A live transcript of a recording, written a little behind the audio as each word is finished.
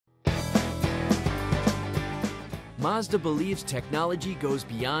Mazda believes technology goes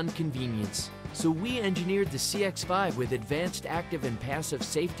beyond convenience. So we engineered the CX-5 with advanced active and passive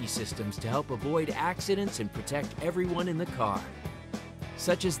safety systems to help avoid accidents and protect everyone in the car.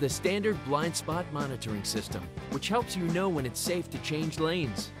 Such as the standard blind spot monitoring system, which helps you know when it's safe to change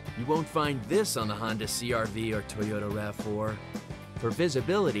lanes. You won't find this on the Honda CR-V or Toyota RAV4. For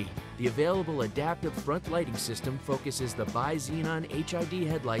visibility, the available adaptive front lighting system focuses the bi-xenon HID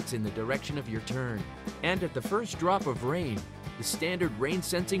headlights in the direction of your turn. And at the first drop of rain, the standard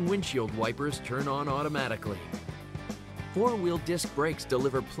rain-sensing windshield wipers turn on automatically. Four-wheel disc brakes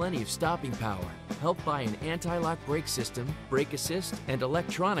deliver plenty of stopping power, helped by an anti-lock brake system, brake assist, and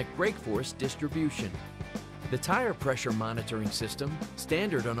electronic brake force distribution. The tire pressure monitoring system,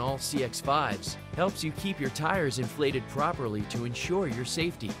 standard on all CX-5s, helps you keep your tires inflated properly to ensure your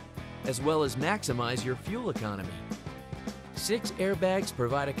safety, as well as maximize your fuel economy. 6 airbags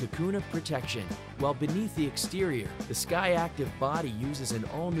provide a cocoon of protection, while beneath the exterior, the Sky Active body uses an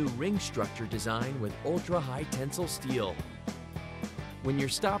all-new ring structure design with ultra-high tensile steel. When you're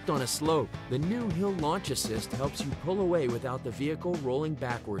stopped on a slope, the new Hill Launch Assist helps you pull away without the vehicle rolling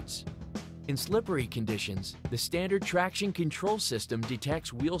backwards. In slippery conditions, the standard traction control system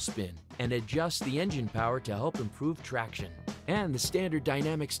detects wheel spin and adjusts the engine power to help improve traction. And the standard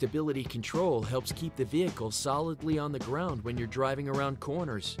dynamic stability control helps keep the vehicle solidly on the ground when you're driving around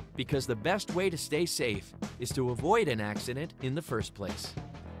corners, because the best way to stay safe is to avoid an accident in the first place.